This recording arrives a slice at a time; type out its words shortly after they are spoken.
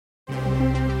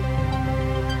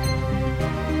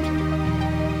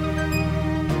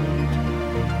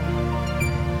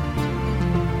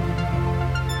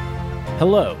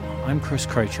Hello, I'm Chris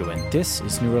Krycho, and this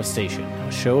is New Rust Station,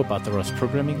 a show about the Rust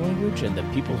programming language and the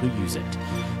people who use it.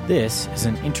 This is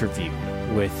an interview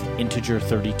with Integer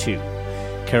 32,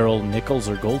 Carol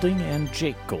Nichols-Golding and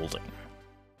Jake Golding.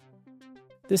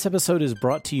 This episode is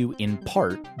brought to you in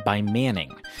part by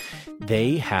Manning.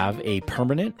 They have a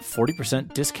permanent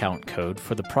 40% discount code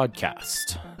for the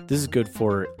podcast. This is good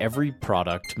for every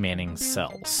product Manning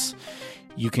sells.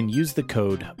 You can use the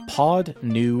code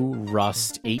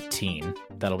PODNEWRUST18,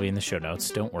 that'll be in the show notes,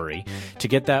 don't worry, to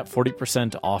get that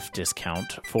 40% off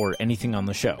discount for anything on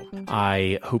the show.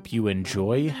 I hope you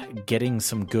enjoy getting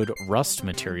some good Rust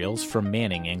materials from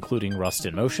Manning, including Rust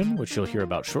in Motion, which you'll hear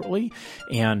about shortly,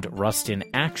 and Rust in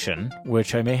Action,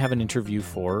 which I may have an interview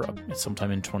for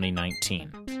sometime in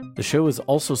 2019. The show is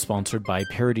also sponsored by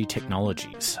Parity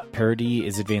Technologies. Parity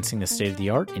is advancing the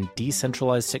state-of-the-art in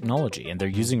decentralized technology, and they're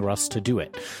using Rust to do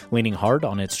it, leaning hard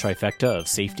on its trifecta of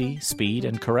safety, speed,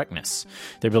 and correctness.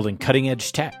 They're building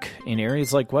cutting-edge tech in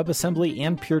areas like WebAssembly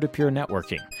and peer-to-peer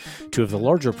networking. Two of the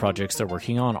larger projects they're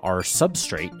working on are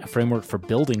Substrate, a framework for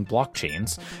building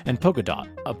blockchains, and Polkadot,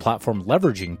 a platform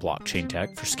leveraging blockchain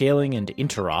tech for scaling and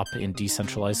interop in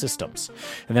decentralized systems.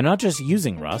 And they're not just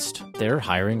using Rust, they're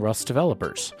hiring Rust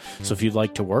developers. So if you'd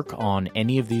like to work on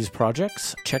any of these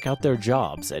projects, check out their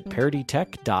jobs at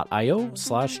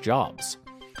paritytech.io/jobs.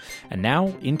 And now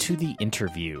into the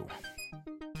interview.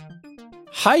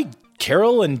 Hi,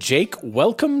 Carol and Jake.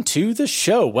 Welcome to the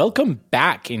show. Welcome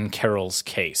back in Carol's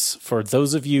case. For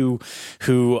those of you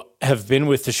who have been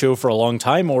with the show for a long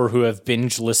time or who have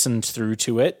binge listened through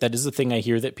to it, that is a thing I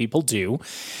hear that people do.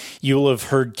 You'll have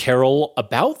heard Carol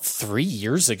about 3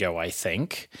 years ago, I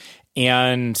think.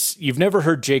 And you've never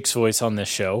heard Jake's voice on this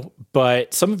show,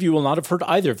 but some of you will not have heard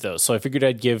either of those. So I figured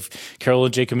I'd give Carol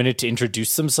and Jake a minute to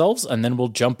introduce themselves, and then we'll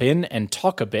jump in and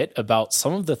talk a bit about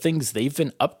some of the things they've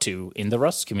been up to in the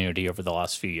Rust community over the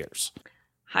last few years.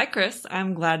 Hi, Chris.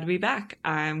 I'm glad to be back.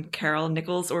 I'm Carol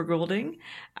Nichols-Golding.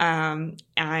 I'm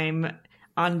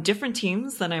on different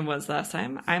teams than I was last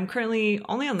time. I'm currently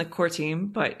only on the core team,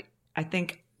 but I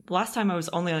think last time I was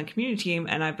only on the community team,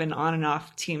 and I've been on and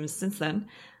off teams since then.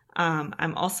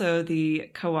 I'm also the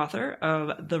co-author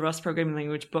of the Rust Programming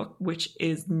Language book, which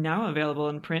is now available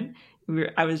in print.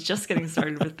 I was just getting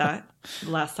started with that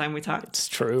last time we talked. It's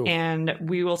true. And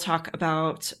we will talk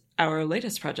about our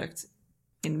latest project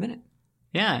in a minute.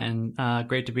 Yeah, and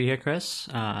great to be here, Chris.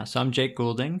 So I'm Jake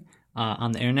Golding.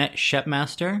 On the internet,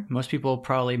 Shepmaster. Most people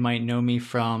probably might know me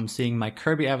from seeing my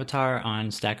Kirby avatar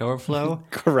on Stack Overflow.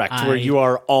 Correct, where you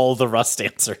are all the Rust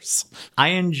answers.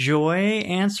 I enjoy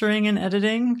answering and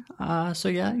editing. So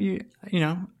yeah, you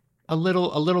know, a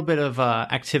little bit of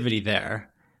activity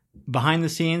there. Behind the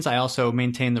scenes, I also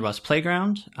maintain the Rust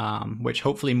Playground, which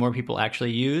hopefully more people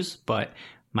actually use, but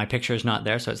my picture is not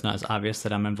there, so it's not as obvious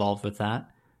that I'm involved with that.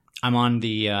 I'm on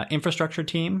the infrastructure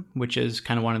team, which is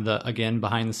kind of one of the, again,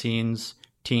 behind-the-scenes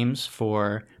teams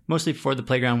mostly for the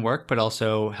playground work, but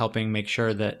also helping make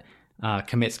sure that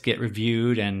commits get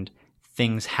reviewed and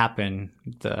things happen,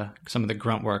 some of the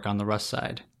grunt work on the Rust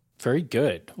side. Very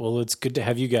good. Well, it's good to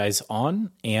have you guys on,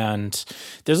 and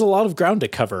there's a lot of ground to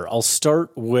cover. I'll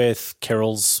start with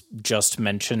Carol's just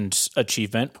mentioned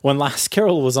achievement. When last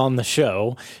Carol was on the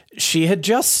show, she had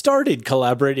just started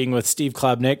collaborating with Steve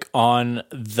Klabnik on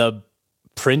the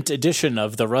print edition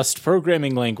of the Rust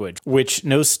programming language, which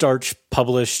No Starch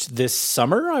published this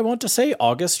summer, I want to say,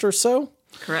 August or so.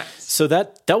 Correct. So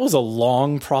that was a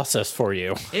long process for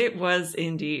you. It was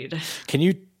indeed. Can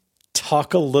you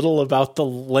talk a little about the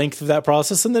length of that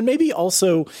process? And then maybe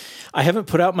also, I haven't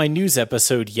put out my news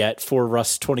episode yet for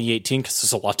Rust 2018 because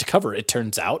there's a lot to cover, it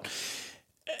turns out.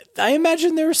 I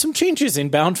imagine there are some changes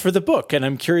inbound for the book, and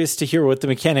I'm curious to hear what the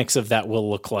mechanics of that will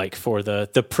look like for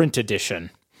the print edition.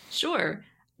 Sure.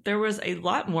 There was a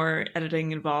lot more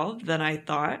editing involved than I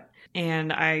thought,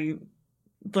 and I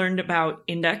learned about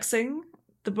indexing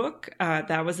the book.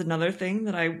 That was another thing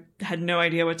that I had no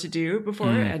idea what to do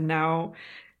before, and now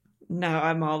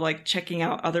I'm all like checking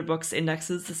out other books'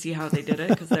 indexes to see how they did it,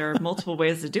 because there are multiple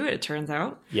ways to do it, it turns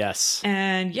out. Yes.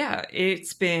 And yeah,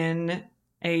 it's been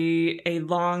a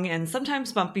long and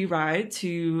sometimes bumpy ride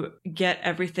to get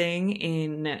everything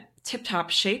in tip-top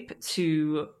shape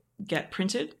to get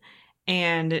printed.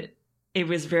 And it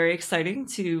was very exciting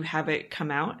to have it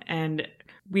come out. And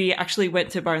we actually went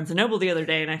to Barnes & Noble the other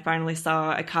day, and I finally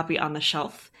saw a copy on the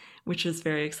shelf, which was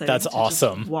very exciting. That's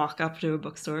awesome. Just walk up to a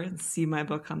bookstore and see my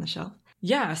book on the shelf.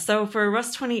 Yeah, so for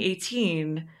Rust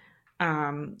 2018,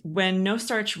 when No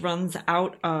Starch runs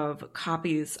out of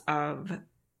copies of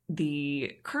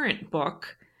the current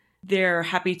book, they're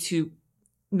happy to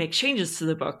make changes to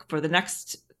the book for the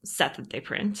next set that they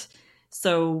print.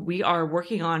 So we are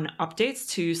working on updates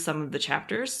to some of the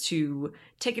chapters to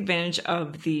take advantage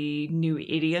of the new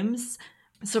idioms.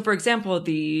 So for example,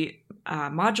 the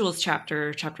modules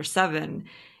chapter 7,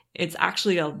 it's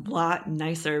actually a lot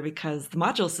nicer because the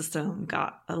module system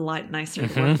got a lot nicer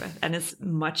to work with, and it's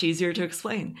much easier to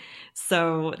explain.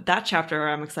 So that chapter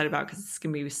I'm excited about because it's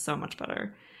going to be so much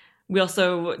better. We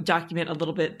also document a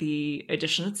little bit the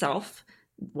edition itself,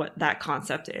 what that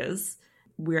concept is.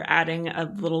 We're adding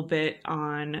a little bit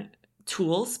on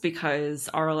tools because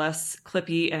RLS,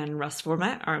 Clippy, and Rust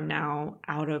format are now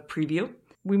out of preview.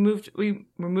 We're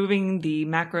moving the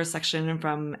macro section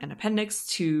from an appendix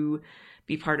to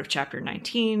be part of chapter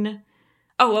 19.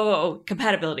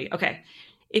 Compatibility. Okay.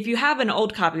 If you have an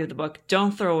old copy of the book,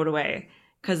 don't throw it away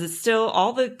because it's still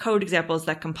all the code examples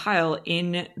that compile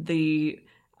in the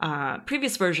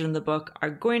previous version of the book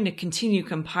are going to continue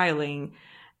compiling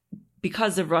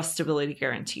because of Rust stability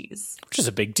guarantees. Which is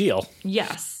a big deal.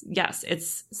 Yes.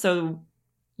 It's so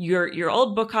your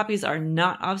old book copies are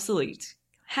not obsolete.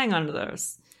 Hang on to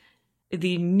those.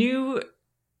 The new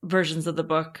versions of the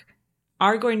book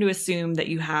are going to assume that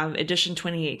you have edition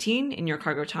 2018 in your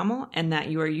Cargo TOML and that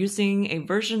you are using a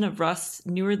version of Rust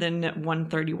newer than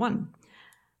 131.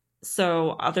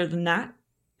 So other than that,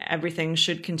 everything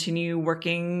should continue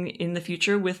working in the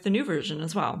future with the new version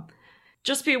as well.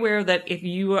 Just be aware that if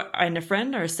you and a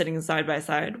friend are sitting side by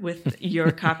side with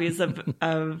your copies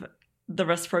of the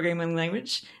Rust programming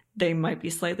language, they might be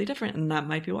slightly different, and that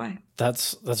might be why.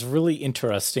 That's really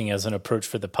interesting as an approach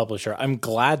for the publisher. I'm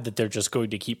glad that they're just going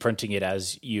to keep printing it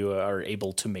as you are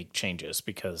able to make changes,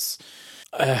 because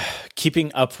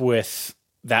keeping up with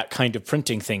that kind of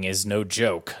printing thing is no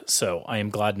joke. So I am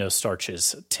glad No Starch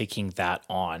is taking that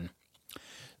on.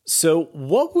 So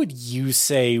what would you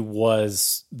say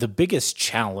was the biggest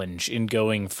challenge in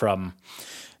going from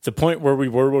the point where we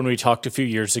were when we talked a few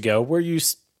years ago, where you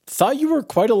thought you were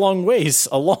quite a long ways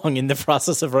along in the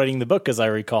process of writing the book, as I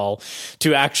recall,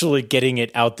 to actually getting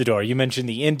it out the door? You mentioned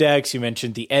the index, you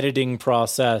mentioned the editing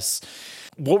process.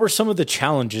 What were some of the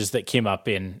challenges that came up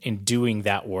in doing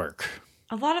that work?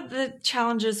 A lot of the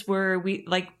challenges were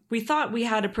we thought we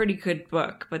had a pretty good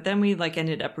book, but then we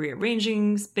ended up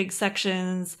rearranging big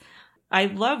sections. I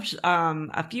loved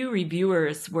a few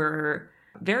reviewers were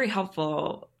very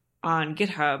helpful on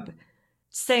GitHub,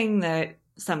 saying that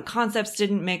some concepts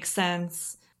didn't make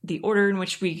sense. The order in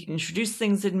which we introduced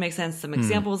things didn't make sense. Some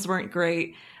examples weren't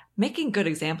great. Making good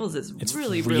examples is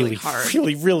really hard.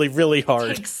 Really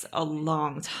hard. It takes a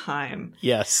long time.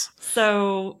 Yes.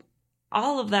 So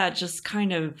all of that just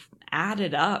kind of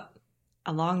added up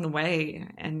along the way.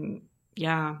 And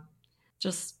yeah,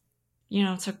 just,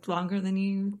 took longer than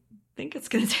you think it's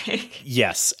going to take.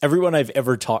 Yes. Everyone I've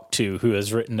ever talked to who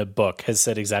has written a book has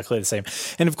said exactly the same.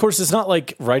 And of course, it's not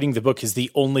like writing the book is the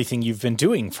only thing you've been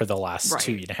doing for the last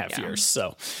 2.5 years.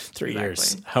 So 3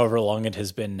 years, however long it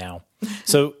has been now.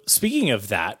 So speaking of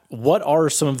that, what are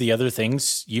some of the other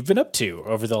things you've been up to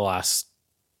over the last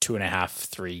 2.5,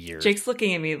 3 years? Jake's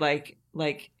looking at me like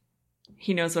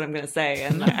he knows what I'm going to say,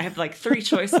 and I have 3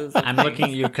 choices. I'm looking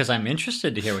at you because I'm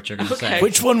interested to hear what you're going to say.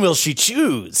 Which one will she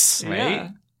choose? Right? Yeah.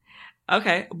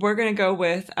 Okay, we're going to go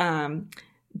with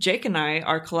Jake and I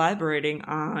are collaborating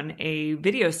on a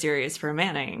video series for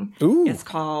Manning. Ooh. It's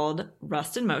called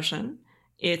Rust in Motion.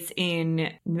 It's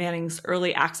in Manning's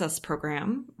early access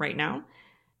program right now.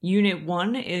 Unit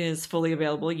 1 is fully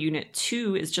available. Unit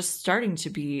 2 is just starting to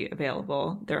be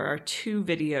available. There are 2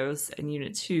 videos in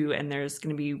Unit 2, and there's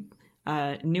going to be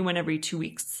a new one every 2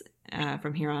 weeks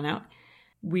from here on out.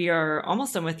 We are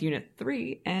almost done with Unit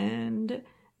 3, and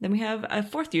then we have a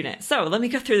 4th unit. So let me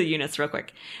go through the units real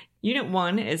quick. Unit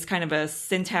 1 is kind of a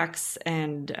syntax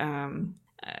and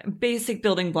basic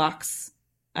building blocks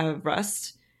of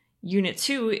Rust. Unit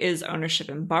 2 is ownership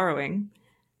and borrowing.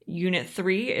 Unit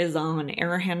 3 is on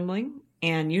error handling.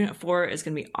 And Unit 4 is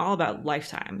going to be all about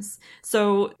lifetimes.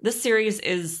 So this series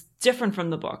is different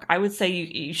from the book. I would say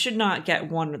you should not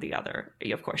get one or the other.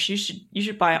 Of course, you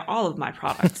should buy all of my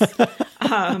products.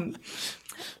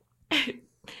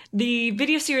 The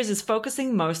video series is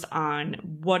focusing most on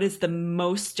what is the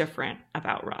most different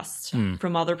about Rust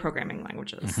from other programming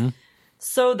languages. Mm-hmm.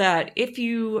 So that if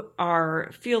you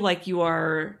feel like you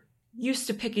are used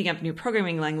to picking up new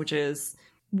programming languages,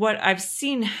 what I've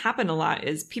seen happen a lot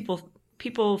is people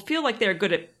feel like they're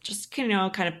good at just, kind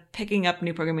of picking up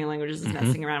new programming languages and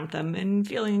messing around with them and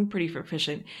feeling pretty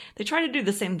proficient. They try to do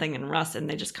the same thing in Rust, and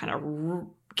they just kind of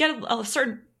get a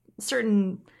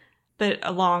certain bit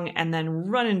along and then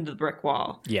run into the brick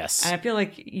wall. Yes. And I feel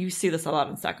like you see this a lot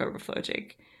in Stack Overflow,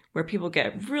 Jake, where people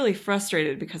get really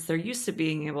frustrated because they're used to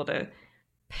being able to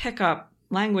pick up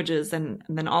languages, and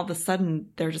then all of a sudden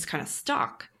they're just kind of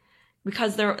stuck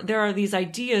because there are these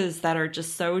ideas that are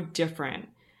just so different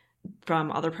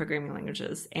from other programming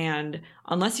languages. And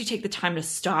unless you take the time to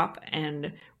stop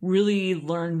and really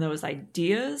learn those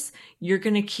ideas, you're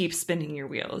going to keep spinning your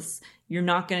wheels. You're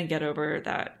not going to get over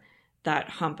that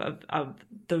hump of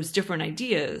those different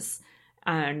ideas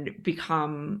and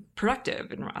become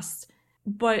productive in Rust.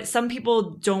 But some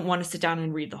people don't want to sit down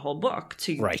and read the whole book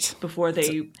before they.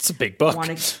 It's a big book.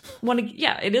 Want to?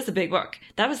 Yeah, it is a big book.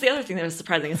 That was the other thing that was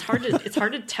surprising. It's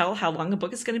hard to tell how long a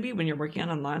book is going to be when you're working on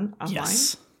online.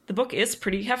 Yes. The book is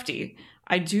pretty hefty.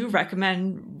 I do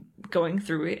recommend going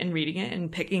through it and reading it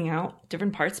and picking out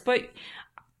different parts. But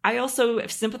I also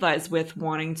sympathize with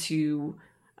wanting to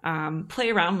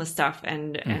play around with stuff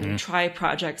and try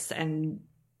projects and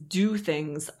do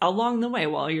things along the way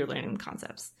while you're learning the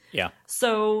concepts. Yeah.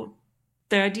 So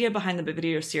the idea behind the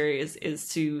video series is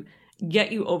to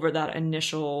get you over that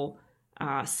initial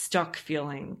stuck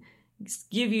feeling,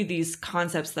 give you these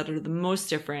concepts that are the most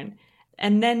different,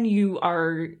 and then you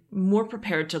are more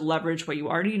prepared to leverage what you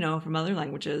already know from other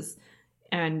languages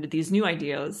and these new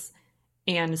ideas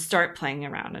and start playing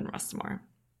around in Rust more.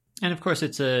 And of course,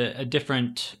 it's a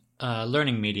different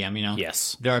learning medium,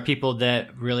 Yes. There are people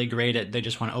that really great at, they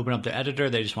just want to open up their editor,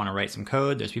 they just want to write some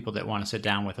code. There's people that want to sit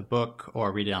down with a book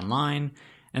or read it online.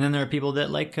 And then there are people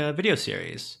that like a video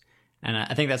series. And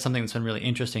I think that's something that's been really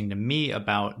interesting to me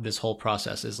about this whole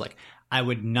process is like, I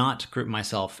would not group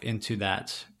myself into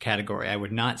that category. I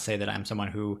would not say that I'm someone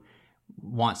who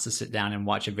wants to sit down and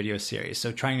watch a video series.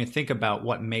 So trying to think about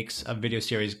what makes a video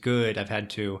series good, I've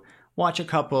had to watch a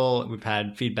couple. We've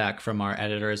had feedback from our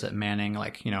editors at Manning,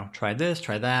 like, try this,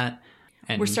 try that.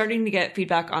 And we're starting to get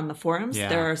feedback on the forums. Yeah.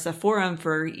 There's a forum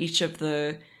for each of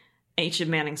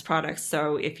Manning's products.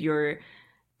 So if you're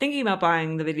thinking about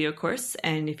buying the video course,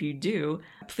 and if you do,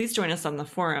 please join us on the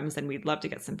forums, and we'd love to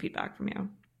get some feedback from you.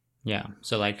 Yeah.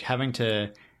 So like having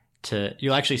to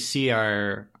you'll actually see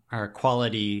our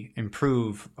quality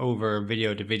improve over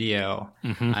video to video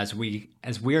as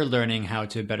we're learning how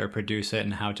to better produce it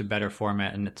and how to better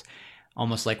format. And it's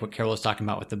almost like what Carol was talking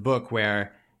about with the book,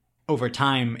 where over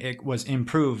time it was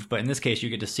improved, but in this case you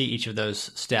get to see each of those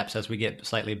steps as we get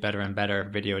slightly better and better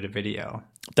video to video.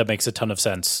 That makes a ton of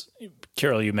sense.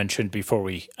 Carol, you mentioned before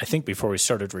we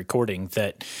started recording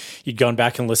that you'd gone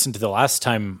back and listened to the last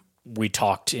time we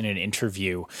talked in an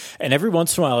interview. And every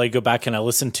once in a while I go back and I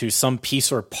listen to some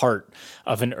piece or part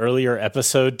of an earlier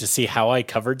episode to see how I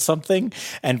covered something.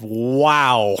 And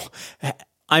wow,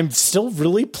 I'm still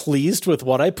really pleased with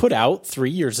what I put out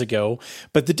 3 years ago.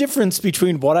 But the difference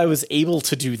between what I was able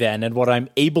to do then and what I'm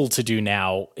able to do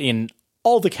now in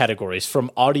all the categories, from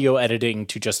audio editing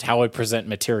to just how I present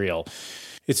material,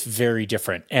 it's very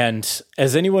different. And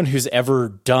as anyone who's ever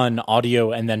done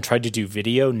audio and then tried to do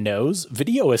video knows,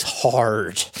 video is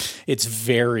hard. It's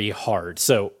very hard.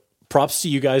 So props to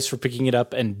you guys for picking it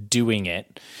up and doing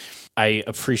it. I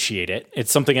appreciate it.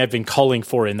 It's something I've been calling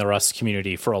for in the Rust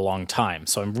community for a long time.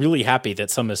 So I'm really happy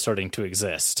that some is starting to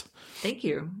exist. Thank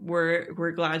you.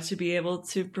 We're glad to be able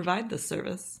to provide this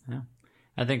service. Yeah.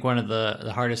 I think one of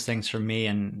the hardest things for me,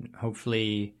 and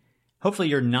hopefully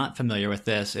you're not familiar with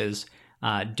this, is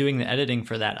doing the editing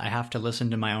for that. I have to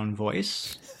listen to my own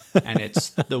voice, and it's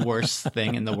the worst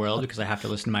thing in the world because I have to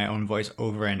listen to my own voice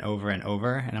over and over and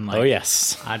over. And I'm like, oh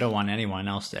yes, I don't want anyone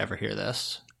else to ever hear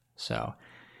this. So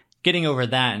getting over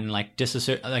that and like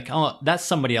oh, that's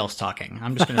somebody else talking.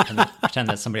 I'm just going to pretend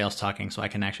that's somebody else talking so I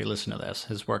can actually listen to this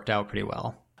has worked out pretty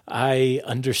well. I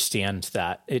understand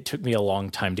that. It took me a long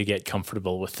time to get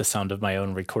comfortable with the sound of my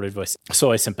own recorded voice,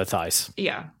 so I sympathize.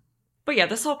 Yeah. But yeah,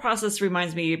 this whole process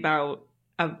reminds me about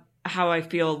how I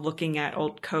feel looking at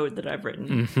old code that I've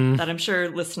written, that I'm sure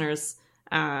listeners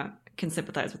can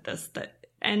sympathize with this.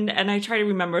 And I try to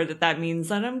remember that means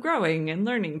that I'm growing and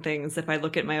learning things if I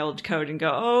look at my old code and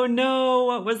go, oh no,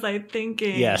 what was I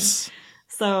thinking? Yes.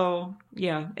 So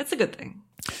yeah, it's a good thing.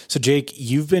 So Jake,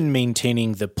 you've been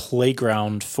maintaining the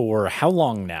playground for how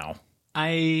long now?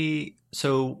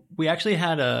 So we actually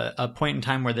had a point in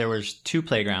time where there was two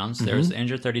playgrounds. There was the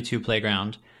Injure32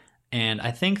 playground, and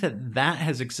I think that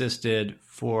has existed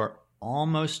for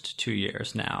almost 2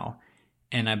 years now.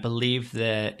 And I believe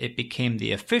that it became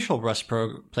the official Rust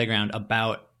playground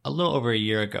about a little over a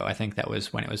year ago. I think that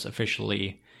was when it was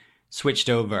officially switched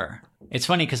over. It's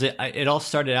funny because it all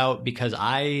started out because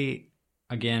I'm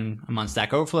on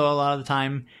Stack Overflow a lot of the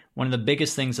time. One of the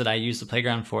biggest things that I use the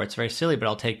playground for, it's very silly, but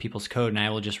I'll take people's code and I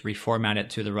will just reformat it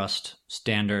to the Rust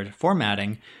standard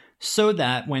formatting so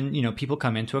that when, people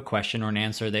come into a question or an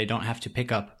answer, they don't have to pick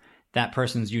up that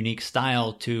person's unique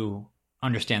style to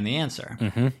understand the answer.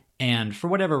 And for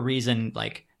whatever reason,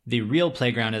 like the real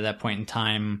playground at that point in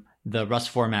time, the Rust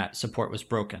format support was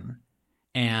broken.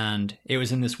 And it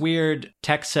was in this weird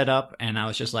tech setup, and I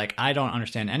was just like, I don't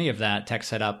understand any of that tech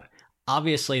setup.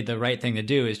 Obviously, the right thing to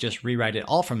do is just rewrite it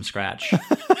all from scratch,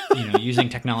 using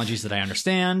technologies that I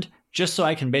understand, just so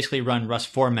I can basically run Rust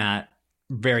format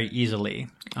very easily.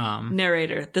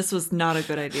 Narrator, this was not a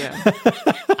good idea.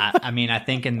 I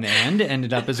think in the end, it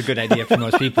ended up as a good idea for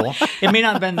most people. It may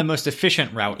not have been the most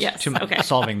efficient route to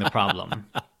solving the problem.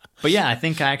 But yeah, I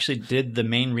think I actually did the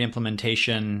main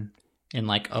reimplementation in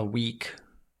like a week,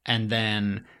 and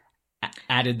then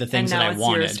added the things that I wanted. And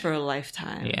now it's yours for a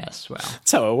lifetime. Yes, well.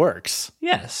 That's how it works.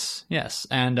 Yes.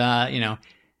 And,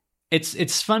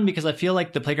 it's fun because I feel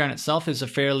like the playground itself is a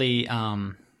fairly...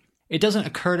 it doesn't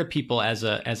occur to people as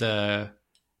a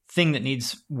thing that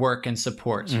needs work and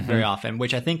support very often,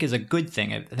 which I think is a good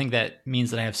thing. I think that means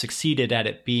that I have succeeded at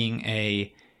it being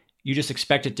you just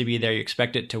expect it to be there, you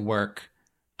expect it to work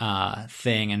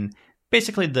thing. And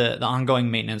basically the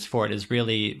ongoing maintenance for it is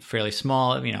really fairly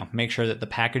small. Make sure that the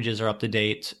packages are up to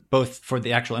date, both for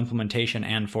the actual implementation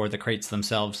and for the crates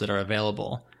themselves that are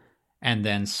available. And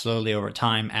then slowly over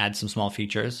time, add some small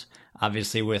features.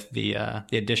 Obviously, with the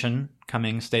edition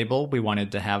coming stable, we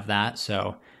wanted to have that.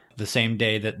 So the same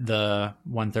day that the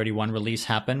 131 release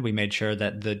happened, we made sure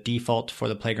that the default for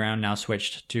the playground now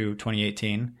switched to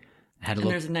 2018.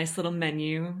 There's a nice little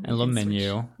menu. A little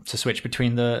menu to switch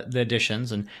between the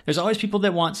editions. And there's always people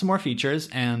that want some more features.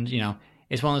 And,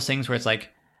 it's one of those things where it's like,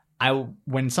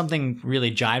 when something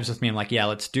really jives with me, I'm like, yeah,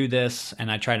 let's do this.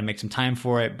 And I try to make some time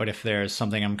for it. But if there's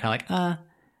something I'm kind of like,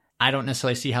 I don't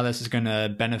necessarily see how this is going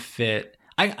to benefit.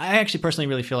 I actually personally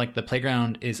really feel like the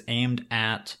playground is aimed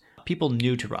at people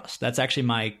new to Rust. That's actually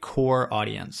my core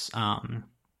audience. I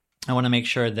want to make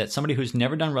sure that somebody who's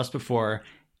never done Rust before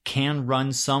can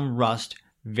run some Rust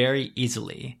very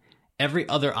easily. Every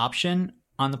other option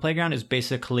on the playground is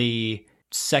basically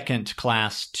second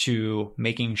class to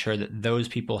making sure that those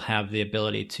people have the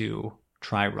ability to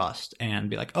try Rust and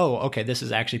be like, oh, okay, this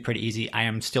is actually pretty easy. I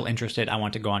am still interested. I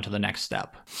want to go on to the next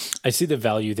step. I see the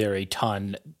value there a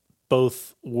ton,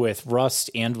 both with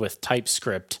Rust and with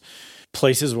TypeScript.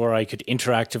 Places where I could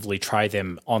interactively try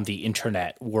them on the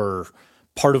internet were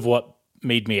part of what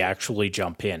made me actually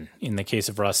jump in. In the case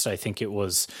of Rust, I think it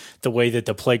was the way that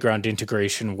the playground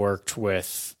integration worked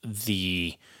with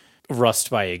the Rust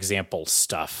by example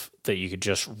stuff, that you could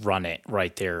just run it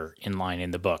right there in line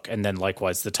in the book. And then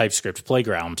likewise, the TypeScript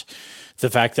playground, the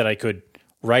fact that I could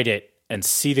write it and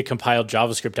see the compiled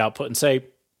JavaScript output and say,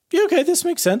 yeah, okay, this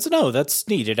makes sense. No, that's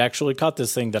neat. It actually caught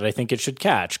this thing that I think it should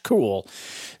catch. Cool.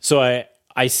 So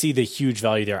I see the huge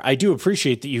value there. I do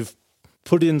appreciate that you've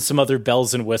put in some other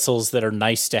bells and whistles that are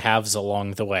nice to haves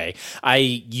along the way. I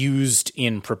used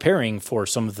in preparing for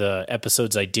some of the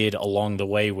episodes I did along the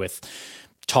way with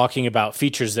talking about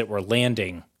features that were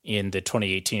landing in the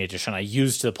 2018 edition. I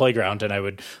used the playground, and I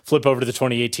would flip over to the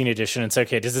 2018 edition and say,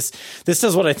 okay, this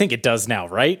does what I think it does now,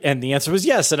 right? And the answer was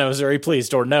yes, and I was very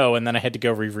pleased, or no, and then I had to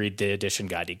go reread the edition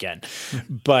guide again.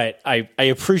 But I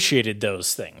appreciated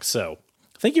those things, so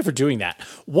thank you for doing that.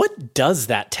 What does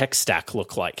that tech stack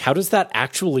look like? How does that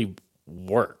actually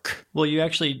work? Well, you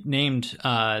actually named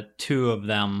two of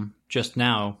them just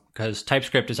now, because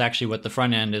TypeScript is actually what the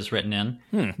front end is written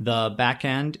in. The back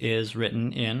end is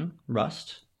written in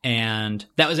Rust. And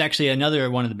that was actually another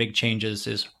one of the big changes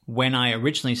is when I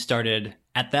originally started,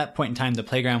 at that point in time, the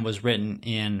playground was written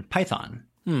in Python.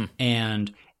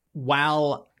 And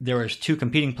while there was two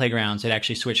competing playgrounds, it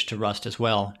actually switched to Rust as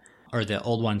well, or the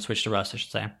old one switched to Rust, I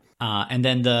should say. And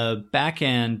then the back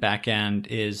end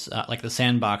is like the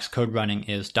sandbox code running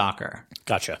is Docker.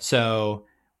 Gotcha. So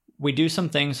we do some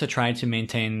things to try to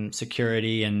maintain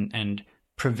security and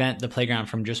prevent the playground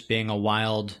from just being a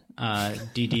wild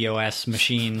DDoS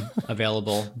machine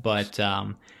available. But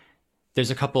there's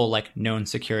a couple like known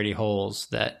security holes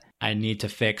that I need to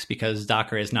fix because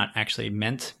Docker is not actually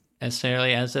meant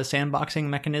necessarily as a sandboxing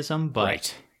mechanism,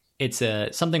 but it's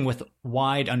something with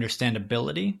wide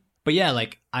understandability. But yeah,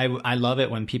 like I love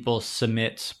it when people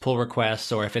submit pull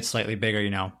requests, or if it's slightly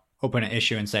bigger, open an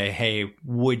issue and say, hey,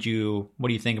 what do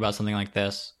you think about something like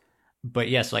this? But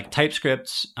yes, like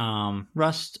TypeScript,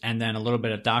 Rust, and then a little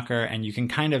bit of Docker, and you can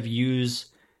kind of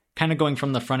going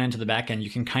from the front end to the back end, you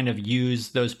can kind of use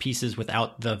those pieces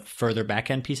without the further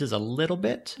back end pieces a little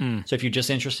bit. So if you're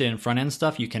just interested in front end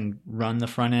stuff, you can run the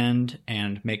front end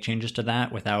and make changes to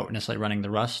that without necessarily running the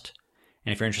Rust.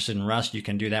 And if you're interested in Rust, you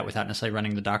can do that without necessarily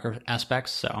running the Docker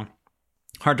aspects. So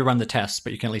hard to run the tests,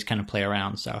 but you can at least kind of play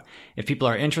around. So if people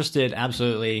are interested,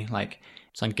 absolutely, like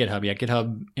it's on GitHub. Yeah,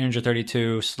 GitHub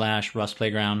Integer32/Rust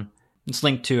Playground. It's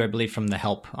linked to, I believe, from the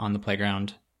help on the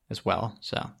playground as well.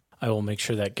 So I will make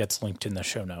sure that gets linked in the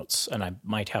show notes, and I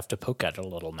might have to poke at it a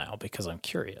little now because I'm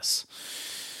curious.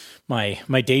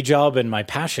 My day job and my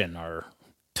passion are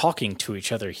talking to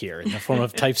each other here in the form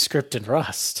of TypeScript and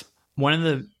Rust. One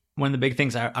of the big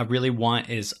things I really want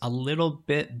is a little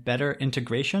bit better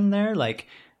integration there. Like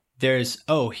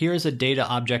here's a data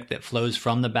object that flows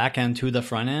from the back end to the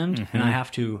front end, and I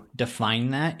have to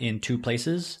define that in two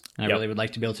places. And I really would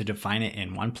like to be able to define it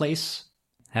in one place.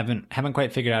 Haven't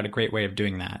quite figured out a great way of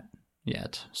doing that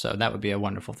yet. So that would be a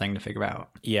wonderful thing to figure out.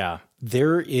 Yeah.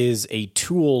 There is a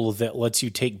tool that lets you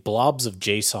take blobs of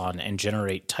JSON and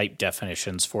generate type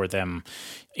definitions for them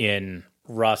in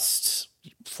Rust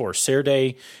for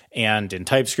Serday and in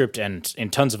TypeScript and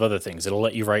in tons of other things. It'll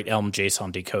let you write Elm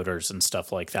JSON decoders and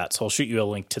stuff like that. So I'll shoot you a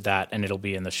link to that and it'll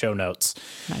be in the show notes.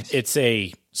 Nice. It's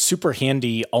a super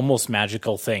handy, almost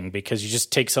magical thing because you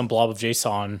just take some blob of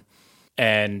JSON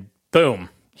and boom,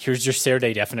 here's your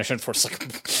Serday definition for it's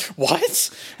like,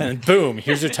 what? And boom,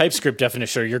 here's your TypeScript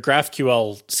definition or your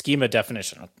GraphQL schema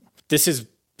definition. This is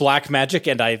black magic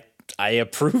and I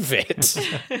approve it.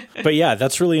 But yeah,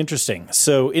 that's really interesting.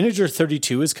 So integer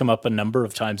 32 has come up a number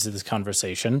of times in this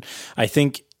conversation. I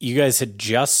think you guys had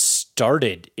just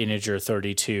started integer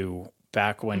 32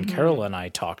 back when Carol and I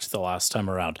talked the last time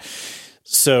around.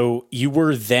 So you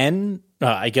were then,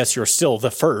 I guess you're still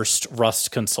the first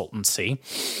Rust consultancy.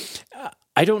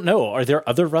 I don't know. Are there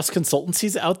other Rust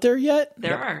consultancies out there yet?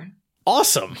 There are.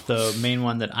 Awesome. The main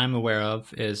one that I'm aware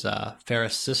of is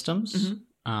Ferris Systems.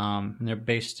 And they're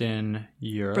based in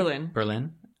Europe.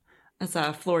 Berlin.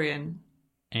 That's Florian.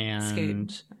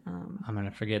 And I'm going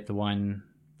to forget the one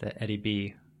that Eddie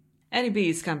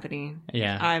B's company.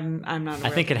 Yeah. I'm not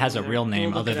aware I think it has a real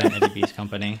name other than Eddie B's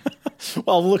company.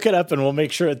 Well, I'll look it up and we'll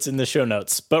make sure it's in the show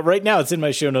notes. But right now it's in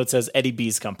my show notes as Eddie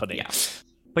B's company. Yeah.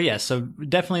 But yeah, so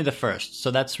definitely the first. So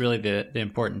that's really the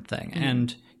important thing.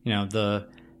 And, you know, the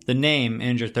name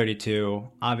integer 32,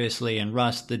 obviously in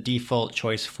Rust, the default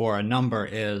choice for a number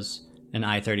is an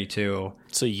I32.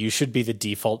 So you should be the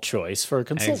default choice for a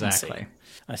consultancy. Exactly.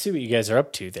 I see what you guys are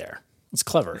up to there. It's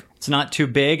clever. It's not too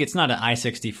big. It's not an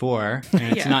I64.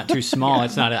 And it's not too small.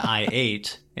 It's not an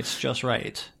I8. It's just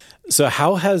right. So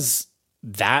how has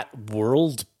that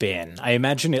world been? I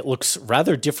imagine it looks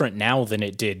rather different now than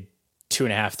it did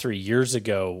 2.5, 3 years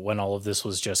ago when all of this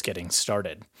was just getting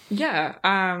started.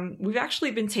 Yeah, we've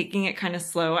actually been taking it kind of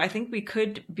slow. I think we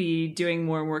could be doing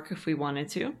more work if we wanted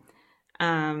to,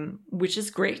 which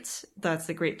is great. That's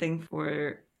a great thing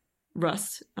for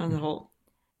Rust on the whole.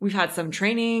 We've had some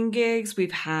training gigs.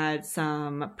 We've had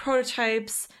some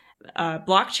prototypes.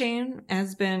 Blockchain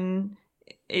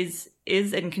is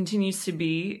and continues to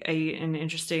be an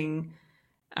interesting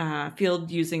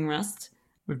field using Rust.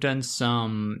 We've done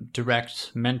some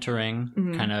direct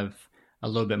mentoring, kind of a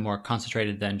little bit more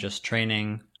concentrated than just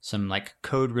training, some like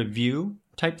code review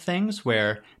type things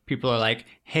where people are like,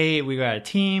 hey, we got a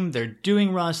team, they're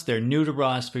doing Rust, they're new to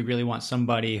Rust, we really want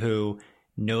somebody who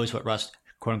knows what Rust,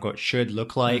 quote unquote, should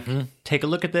look like. Take a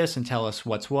look at this and tell us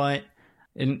what's what.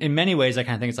 In many ways, I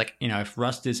kind of think it's like, you know, if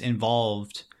Rust is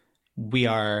involved, we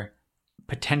are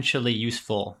potentially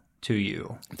useful to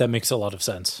you. That makes a lot of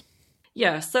sense.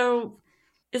 Yeah, so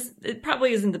it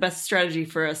probably isn't the best strategy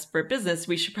for us for business.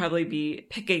 We should probably be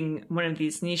picking one of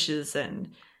these niches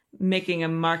and making a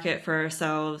market for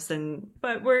ourselves.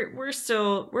 But we're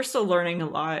still learning a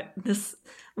lot. This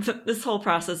whole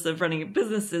process of running a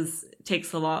business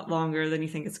takes a lot longer than you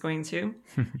think it's going to.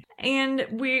 And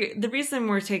the reason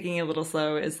we're taking it a little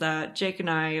slow is that Jake and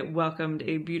I welcomed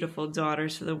a beautiful daughter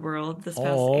to the world this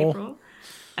past April.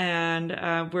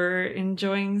 And we're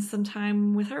enjoying some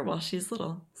time with her while she's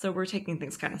little. So we're taking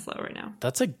things kind of slow right now.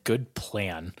 That's a good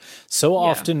plan. So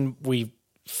often we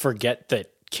forget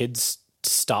that kids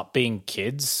stop being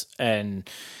kids. And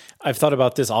I've thought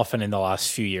about this often in the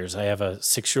last few years. I have a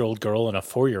 6-year-old girl and a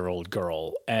 4-year-old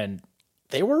girl. And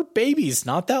they were babies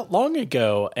not that long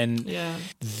ago. And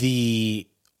the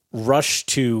rush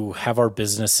to have our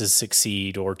businesses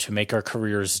succeed or to make our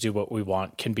careers do what we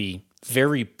want can be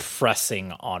very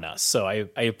pressing on us. So I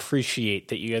appreciate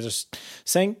that you guys are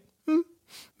saying,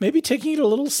 maybe taking it a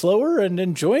little slower and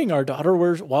enjoying our daughter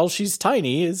while she's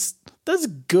tiny that's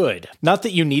good. Not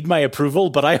that you need my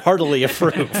approval, but I heartily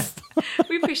approve.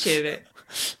 We appreciate it.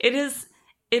 It is,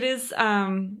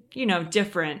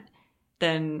 different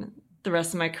than the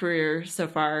rest of my career so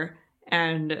far.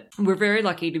 And we're very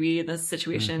lucky to be in this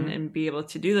situation and be able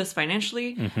to do this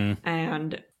financially.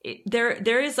 And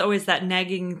there is always that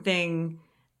nagging thing.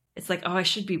 It's like, oh, I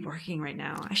should be working right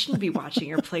now. I shouldn't be watching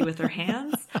her play with her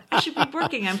hands. I should be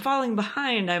working. I'm falling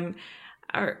behind.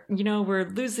 we're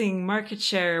losing market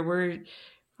share. We're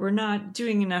not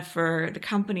doing enough for the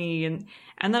company. And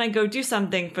then I go do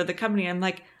something for the company. I'm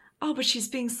like, oh, but she's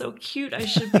being so cute. I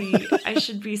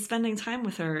should be spending time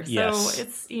with her. Yes. So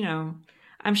it's,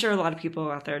 I'm sure a lot of people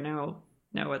out there know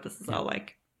what this is all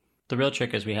like. The real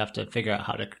trick is we have to figure out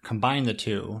how to combine the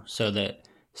two so that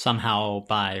somehow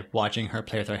by watching her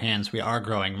play with her hands, we are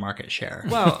growing market share.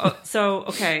 Well, so,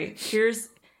 okay, here's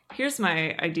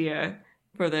my idea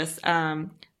for this.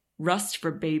 Rust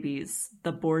for Babies,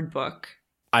 the board book.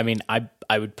 I mean, I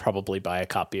would probably buy a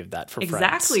copy of that for friends.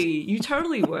 Exactly. You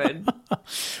totally would.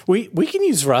 We can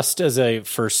use Rust as a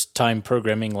first-time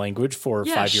programming language for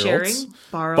 5-year-olds. Sharing,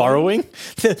 borrowing.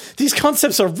 These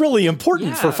concepts are really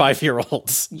important for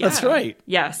 5-year-olds. Yeah. That's right.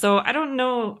 Yeah, so I don't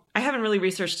know. I haven't really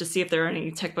researched to see if there are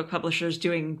any tech book publishers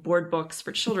doing board books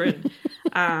for children.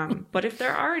 But if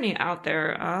there are any out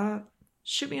there,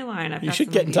 shoot me a line. You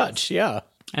should get in touch, yeah.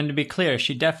 And to be clear,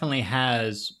 she definitely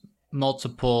has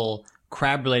multiple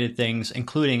crab-related things,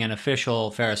 including an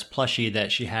official Ferris plushie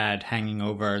that she had hanging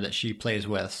over that she plays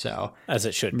with. So as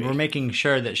it should be. We're making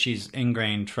sure that she's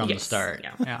ingrained from the start.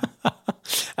 Yeah.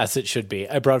 As it should be.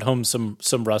 I brought home some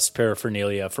Rust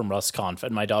paraphernalia from RustConf,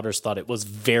 and my daughters thought it was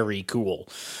very cool.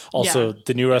 Also,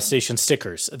 the new Rust Station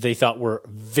stickers, they thought were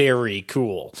very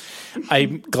cool.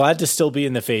 I'm glad to still be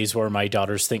in the phase where my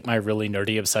daughters think my really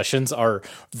nerdy obsessions are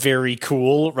very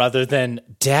cool rather than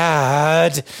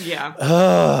Dad.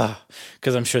 Yeah.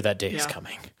 Because I'm sure that day is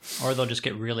coming. Or they'll just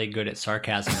get really good at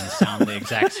sarcasm and sound the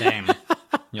exact same.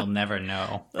 You'll never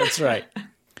know. That's right.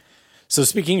 So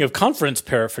speaking of conference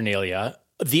paraphernalia,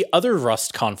 the other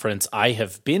Rust conference I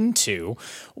have been to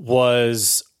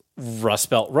was Rust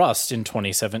Belt Rust in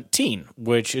 2017,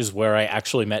 which is where I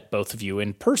actually met both of you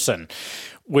in person,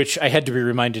 which I had to be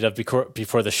reminded of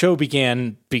before the show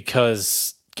began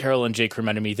because Carol and Jake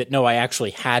reminded me that, no, I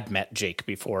actually had met Jake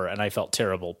before and I felt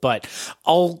terrible. But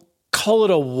I'll call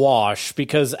it a wash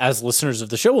because, as listeners of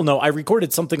the show will know, I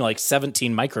recorded something like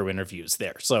 17 micro interviews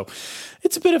there. So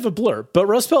it's a bit of a blur. But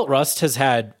Rust Belt Rust has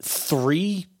had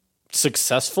 3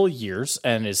 successful years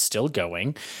and is still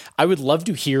going. I would love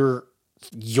to hear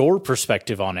your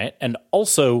perspective on it. And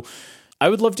also, I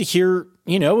would love to hear,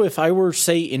 if I were,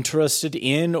 say, interested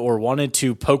in or wanted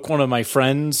to poke one of my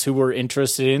friends who were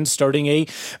interested in starting a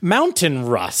Mountain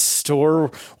Rust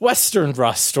or Western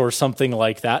Rust or something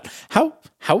like that.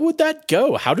 How would that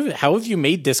go? How have you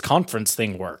made this conference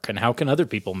thing work, and how can other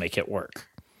people make it work?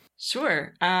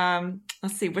 Sure.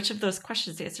 Let's see, which of those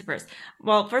questions to answer first?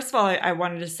 Well, first of all, I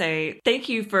wanted to say thank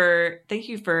you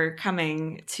for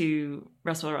coming to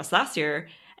Rust Belt Rust last year,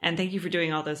 and thank you for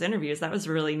doing all those interviews. That was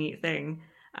a really neat thing.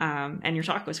 And your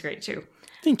talk was great too.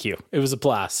 Thank you. It was a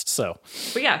blast.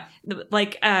 But yeah,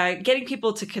 getting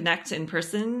people to connect in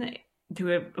person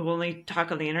who only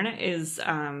talk on the internet is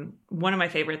one of my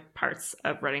favorite parts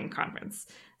of running a conference.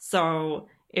 So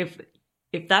if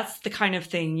that's the kind of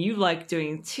thing you like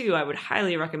doing too, I would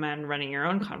highly recommend running your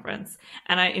own conference.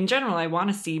 And in general, I want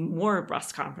to see more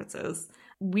Rust conferences.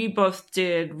 We both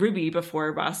did Ruby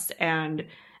before Rust, and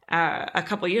a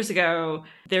couple years ago,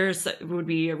 would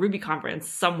be a Ruby conference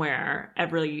somewhere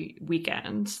every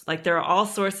weekend. Like there are all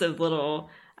sorts of little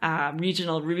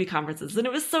regional Ruby conferences, and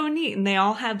it was so neat. And they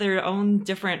all had their own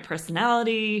different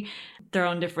personality, their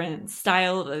own different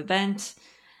style of event,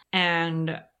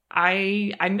 and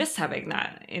I miss having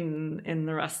that in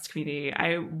the Rust community.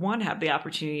 I want to have the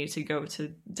opportunity to go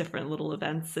to different little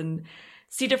events and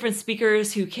see different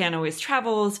speakers who can't always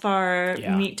travel as far,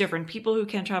 meet different people who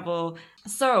can't travel.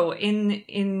 So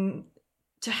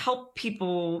to help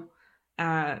people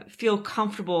feel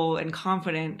comfortable and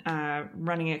confident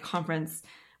running a conference,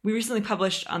 we recently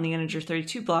published on the Integer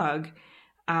 32 blog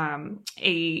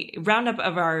a roundup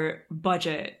of our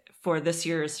budget for this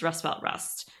year's Rust Belt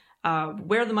Rust.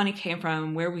 Where the money came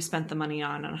from, where we spent the money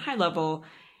on a high level,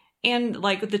 and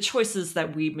like the choices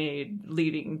that we made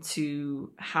leading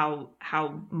to how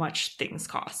much things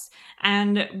cost.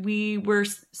 And we were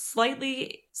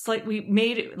we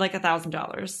made like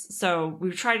 $1,000. So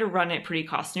we tried to run it pretty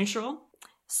cost neutral.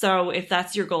 So if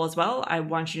that's your goal as well, I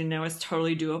want you to know it's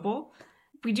totally doable.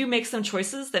 We do make some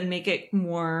choices that make it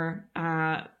more,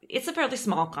 it's a fairly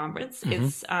small conference. Mm-hmm.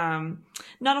 It's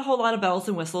not a whole lot of bells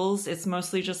and whistles. It's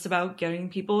mostly just about getting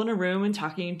people in a room and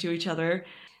talking to each other.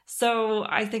 So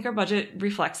I think our budget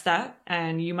reflects that,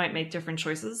 and you might make different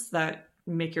choices that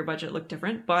make your budget look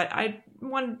different. But I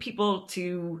want people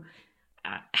to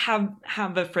have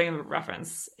a frame of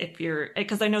reference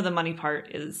because I know the money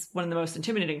part is one of the most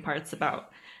intimidating parts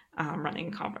about running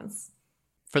a conference.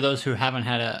 For those who haven't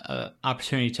had an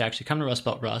opportunity to actually come to Rust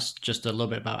Belt Rust, just a little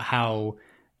bit about how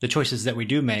the choices that we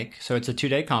do make. So it's a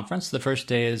 2-day conference. The first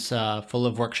day is full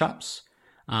of workshops.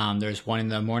 There's one in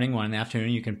the morning, one in the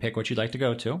afternoon. You can pick what you'd like to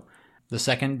go to. The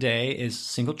second day is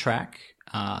single track,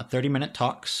 30-minute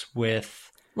talks with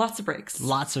lots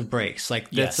of breaks. Like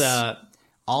that's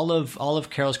all of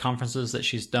Carol's conferences that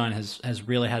she's done has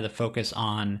really had to focus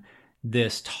on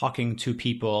this talking to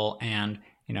people, and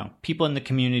people in the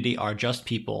community are just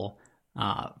people.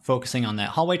 Focusing on that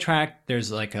hallway track,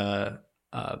 there's like a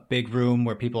big room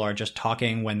where people are just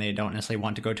talking when they don't necessarily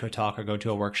want to go to a talk or go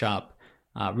to a workshop.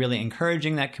 Really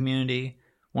encouraging that community.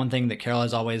 One thing that Carol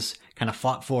has always kind of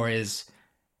fought for is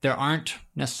there aren't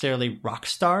necessarily rock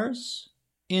stars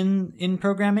in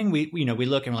programming. We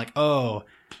look and we're like, oh,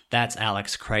 that's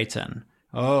Alex Crichton.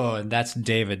 Oh, that's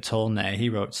David Tolnay. He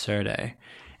wrote Serde.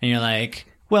 And you're like,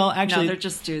 well, actually, no, they're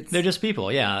just dudes. They're just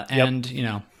people, yeah. And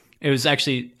it was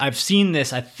actually, I've seen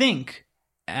this, I think,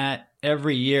 at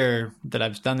every year that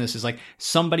I've done this, is like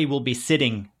somebody will be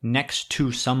sitting next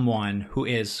to someone who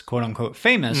is quote unquote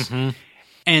famous. Mm-hmm.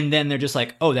 And then they're just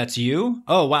like, oh, that's you?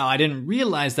 Oh, wow, I didn't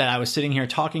realize that I was sitting here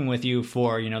talking with you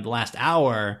for, the last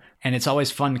hour. And it's always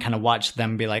fun to kind of watch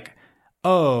them be like,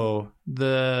 oh,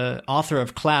 the author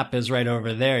of Clap is right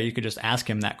over there. You could just ask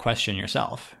him that question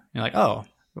yourself. You're like, oh,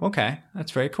 okay,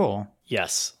 that's very cool.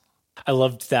 Yes. I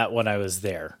loved that when I was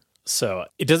there. So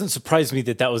it doesn't surprise me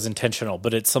that was intentional,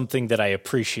 but it's something that I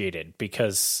appreciated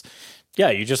because,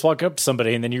 you just walk up to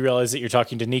somebody and then you realize that you're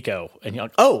talking to Nico and you're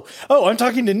like, oh, I'm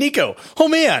talking to Nico. Oh,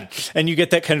 man. And you get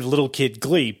that kind of little kid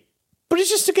glee, but it's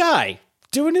just a guy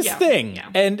doing his thing. Yeah.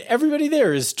 And everybody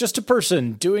there is just a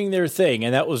person doing their thing.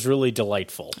 And that was really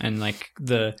delightful. And like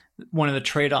one of the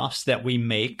trade-offs that we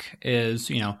make is,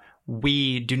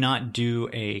 we do not do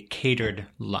a catered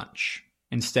lunch.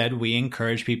 Instead, we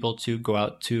encourage people to go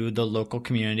out to the local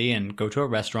community and go to a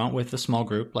restaurant with a small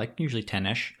group, like usually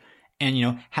 10-ish,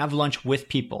 and, have lunch with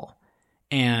people.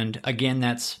 And again,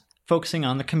 that's focusing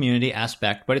on the community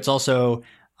aspect, but it's also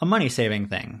a money-saving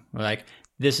thing. We're like,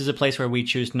 this is a place where we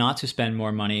choose not to spend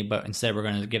more money, but instead we're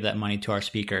going to give that money to our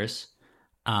speakers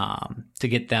to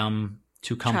get them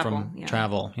to come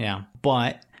travel. Yeah.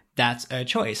 But that's a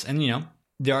choice. And,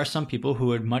 there are some people who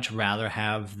would much rather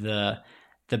have the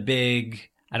big,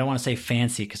 I don't want to say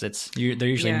fancy because they're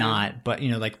usually not, but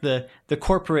like the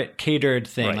corporate catered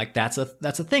thing, right. Like that's a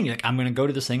thing. You're like, I'm going to go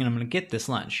to this thing and I'm going to get this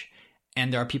lunch.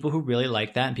 And there are people who really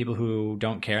like that and people who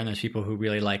don't care. And there's people who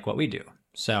really like what we do.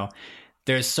 So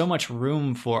there's so much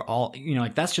room for all,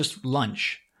 like that's just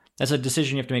lunch. That's a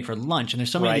decision you have to make for lunch. And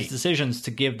there's so many of these decisions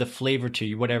to give the flavor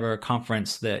to whatever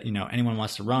conference that, anyone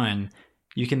wants to run.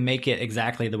 You can make it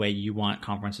exactly the way you want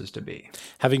conferences to be.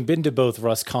 Having been to both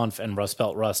RustConf and Rust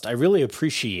Belt Rust, I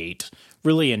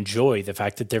really enjoy the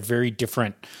fact that they're very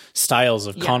different styles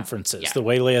of conferences. Yeah. The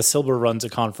way Leah Silber runs a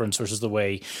conference versus the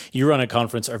way you run a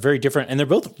conference are very different, and they're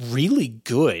both really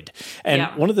good. And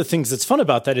one of the things that's fun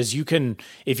about that is you can,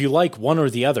 if you like one or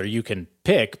the other, you can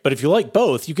pick, but if you like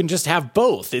both, you can just have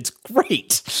both. It's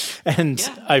great. And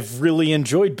I've really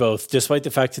enjoyed both, despite the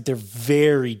fact that they're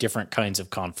very different kinds of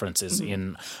conferences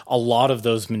in a lot of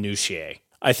those minutiae.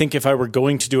 I think if I were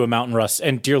going to do a Mountain Rust,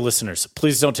 and dear listeners,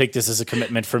 please don't take this as a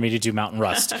commitment for me to do Mountain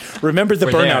Rust. Remember the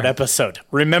burnout episode.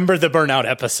 Remember the burnout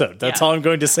episode. That's all I'm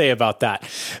going to say about that.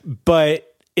 But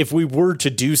if we were to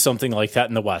do something like that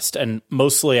in the West, and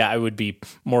mostly I would be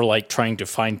more like trying to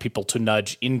find people to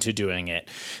nudge into doing it,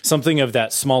 something of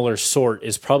that smaller sort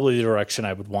is probably the direction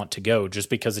I would want to go, just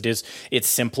because it's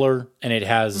simpler and it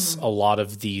has a lot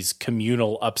of these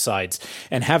communal upsides.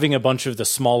 And having a bunch of the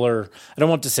smaller, I don't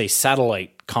want to say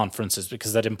satellite conferences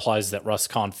because that implies that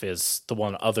RustConf is the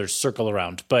one others circle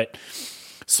around, but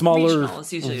smaller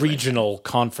regional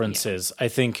conferences, I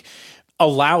think,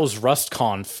 allows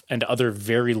RustConf and other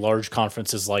very large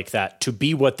conferences like that to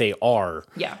be what they are,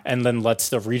 and then lets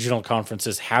the regional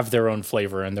conferences have their own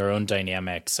flavor and their own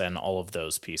dynamics and all of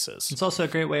those pieces. It's also a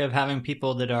great way of having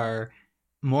people that are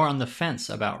more on the fence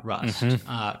about Rust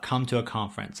come to a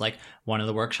conference. Like one of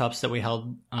the workshops that we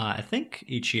held, I think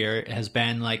each year, has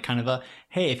been like kind of a,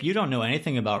 hey, if you don't know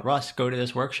anything about Rust, go to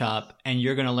this workshop and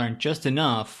you're going to learn just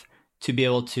enough to be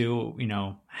able to,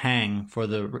 hang for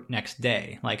the next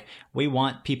day. Like, we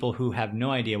want people who have no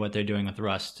idea what they're doing with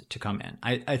Rust to come in.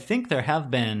 I think there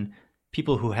have been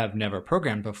people who have never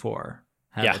programmed before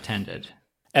have attended.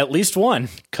 At least one,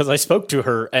 because I spoke to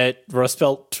her at Rust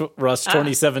Belt Rust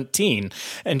 2017,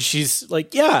 and she's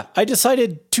like, I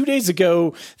decided 2 days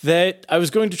ago that I was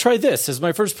going to try this as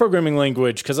my first programming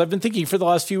language, because I've been thinking for the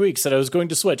last few weeks that I was going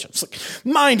to switch. I was like,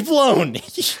 mind blown.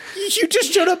 You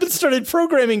just showed up and started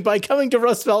programming by coming to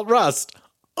Rust Belt Rust.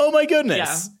 Oh my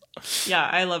goodness. Yeah,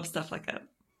 I love stuff like that.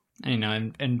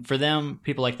 And for them,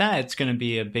 people like that, it's going to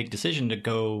be a big decision to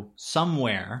go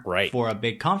somewhere for a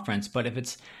big conference. But if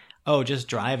it's, just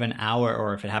drive an hour,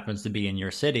 or if it happens to be in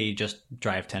your city, just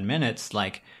drive 10 minutes,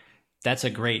 like that's a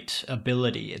great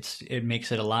ability. It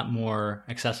makes it a lot more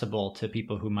accessible to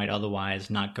people who might otherwise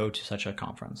not go to such a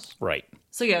conference. Right.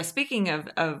 So yeah, speaking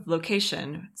of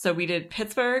location, so we did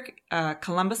Pittsburgh,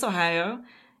 Columbus, Ohio.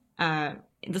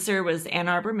 This year was Ann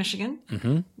Arbor, Michigan.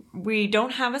 Mm-hmm. We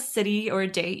don't have a city or a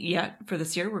date yet for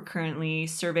this year. We're currently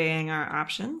surveying our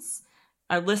options.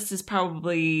 Our list is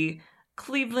probably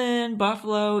Cleveland,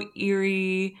 Buffalo,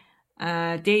 Erie,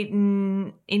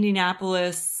 Dayton,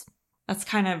 Indianapolis. That's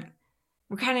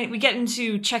we get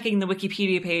into checking the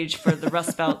Wikipedia page for the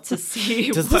Rust Belt to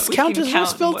see does this count as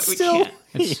Rust Belt still?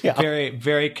 It's very,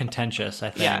 very contentious, I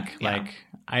think. Yeah.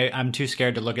 I'm too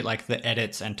scared to look at like the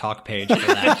edits and talk page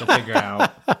for that to figure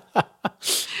out.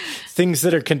 Things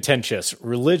that are contentious.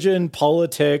 Religion,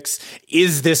 politics.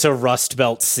 Is this a Rust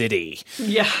Belt city?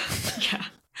 Yeah.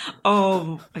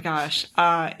 Oh my gosh.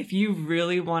 If you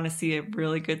really want to see a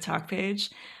really good talk page,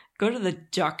 go to the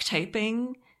duck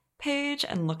typing page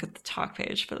and look at the talk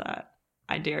page for that.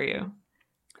 I dare you.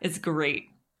 It's great.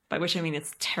 By which I mean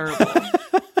it's terrible.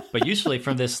 But usefully,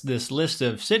 from this list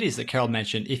of cities that Carol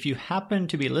mentioned, if you happen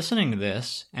to be listening to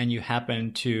this and you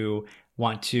happen to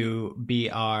want to be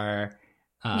our...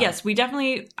 Yes,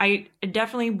 I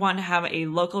definitely want to have a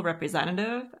local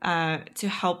representative to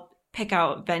help pick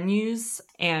out venues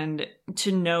and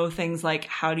to know things like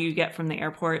how do you get from the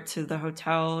airport to the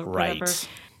hotel or whatever.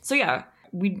 So yeah,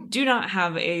 we do not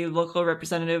have a local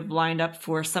representative lined up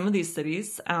for some of these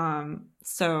cities.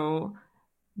 So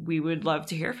we would love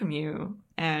to hear from you.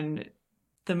 And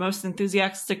the most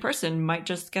enthusiastic person might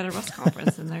just get a Rust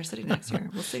conference in their city next year.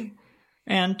 We'll see.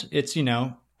 And it's,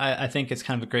 I think it's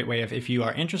kind of a great way of, if you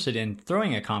are interested in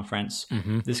throwing a conference,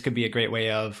 this could be a great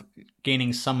way of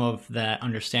gaining some of that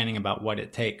understanding about what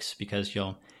it takes, because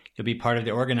you'll be part of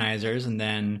the organizers. And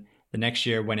then the next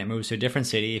year when it moves to a different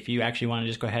city, if you actually want to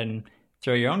just go ahead and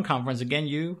throw your own conference again,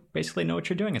 you basically know what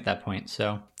you're doing at that point.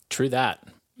 So true that.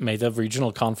 May the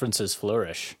regional conferences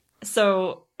flourish.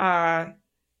 So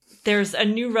there's a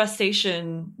new Rust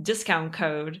Station discount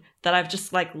code that I've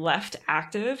just left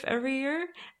active every year,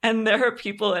 and there are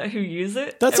people who use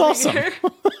it. That's awesome.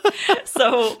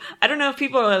 So I don't know if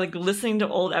people are listening to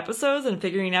old episodes and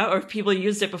figuring out, or if people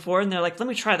used it before and they're like, let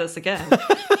me try this again.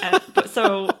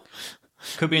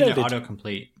 Could be in their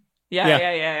autocomplete.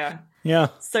 Yeah.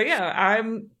 So yeah,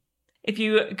 if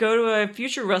you go to a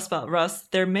future Rust Belt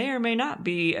Rust, there may or may not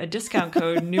be a discount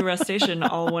code, New Rust Station,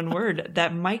 all one word,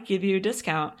 that might give you a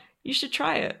discount. You should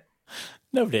try it.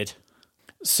 Noted.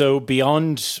 So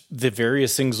beyond the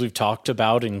various things we've talked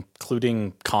about,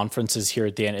 including conferences here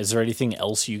at the end, is there anything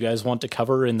else you guys want to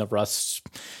cover in the Rust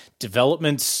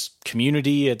developments,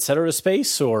 community, etc.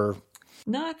 space? Or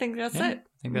no, I think that's it.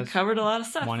 I think we covered a lot of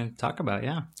stuff. Wanted to talk about,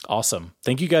 yeah. Awesome.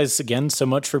 Thank you guys again so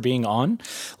much for being on.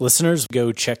 Listeners,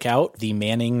 go check out the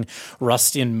Manning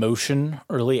Rust in Motion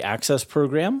early access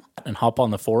program and hop on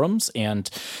the forums and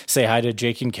say hi to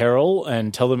Jake and Carol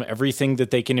and tell them everything that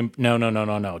they can. No.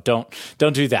 Don't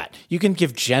do that. You can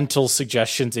give gentle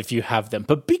suggestions if you have them,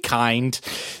 but be kind.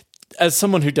 As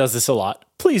someone who does this a lot,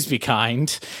 please be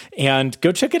kind and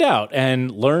go check it out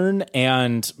and learn,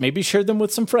 and maybe share them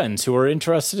with some friends who are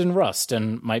interested in Rust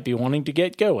and might be wanting to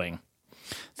get going.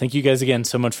 Thank you guys again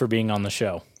so much for being on the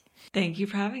show. Thank you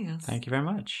for having us. Thank you very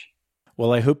much.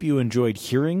 Well, I hope you enjoyed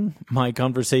hearing my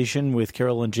conversation with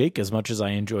Carol and Jake as much as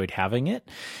I enjoyed having it.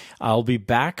 I'll be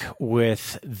back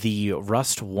with the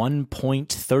Rust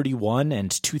 1.31 and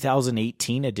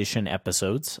 2018 edition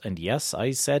episodes, and yes,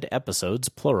 I said episodes,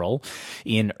 plural,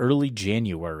 in early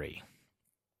January.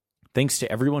 Thanks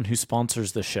to everyone who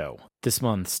sponsors the show. This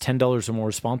month's $10 or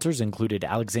more sponsors included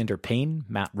Alexander Payne,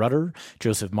 Matt Rudder,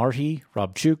 Joseph Marhe,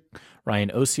 Rob Chuk, Ryan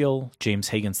Osiel, James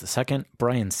Higgins II,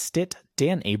 Brian Stitt,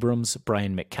 Dan Abrams,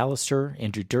 Brian McAllister,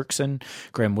 Andrew Dirksen,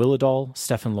 Graham Willadahl,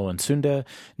 Stefan Loansunda,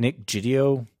 Nick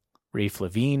Gidio, Rafe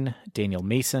Levine, Daniel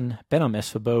Mason, Benham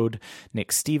Esfabode,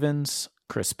 Nick Stevens,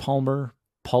 Chris Palmer,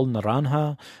 Paul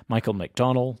Naranja, Michael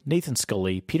McDonnell, Nathan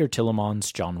Scully, Peter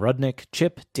Tillemans, John Rudnick,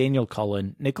 Chip, Daniel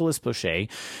Cullen, Nicholas Boucher,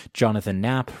 Jonathan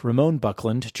Knapp, Ramon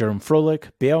Buckland, Jerome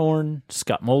Froelich, Beorn,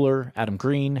 Scott Moeller, Adam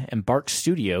Green, Embarked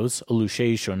Studios,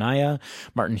 Alushay Shonaya,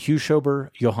 Martin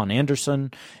Huschober, Johan Anderson,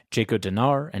 Jaco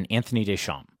Dinar, and Anthony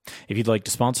Deschamps. If you'd like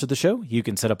to sponsor the show, you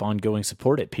can set up ongoing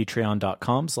support at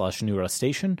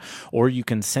patreon.com/newruststation, or you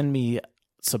can send me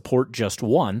support just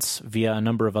once via a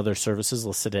number of other services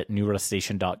listed at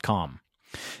newruststation.com.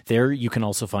 There, you can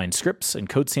also find scripts and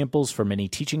code samples for many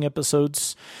teaching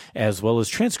episodes, as well as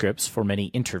transcripts for many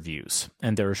interviews.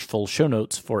 And there are full show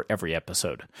notes for every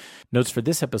episode. Notes for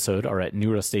this episode are at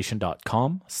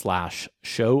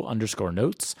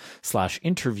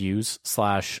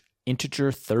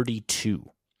newrustation.com/show_notes/interviews/integer32.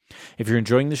 If you're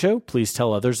enjoying the show, please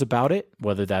tell others about it,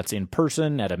 whether that's in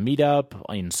person, at a meetup,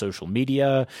 in social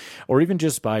media, or even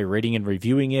just by rating and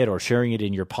reviewing it or sharing it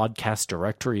in your podcast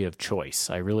directory of choice.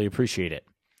 I really appreciate it.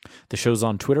 The show's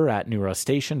on Twitter at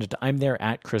newrustation, and I'm there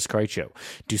at Chris Krycho.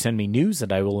 Do send me news,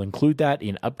 and I will include that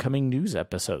in upcoming news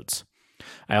episodes.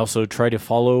 I also try to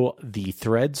follow the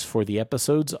threads for the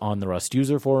episodes on the Rust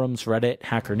user forums, Reddit,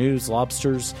 Hacker News,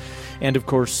 Lobsters, and of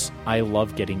course, I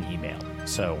love getting email.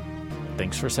 So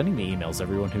thanks for sending me emails,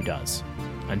 everyone who does.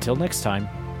 Until next time,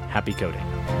 happy coding.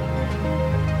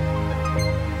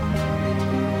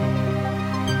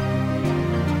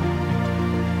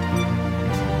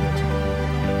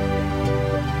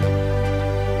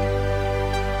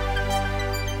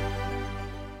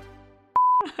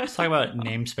 Let's talk about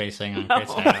name spacing on No,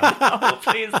 Crates Hangout. no,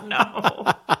 please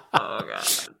no.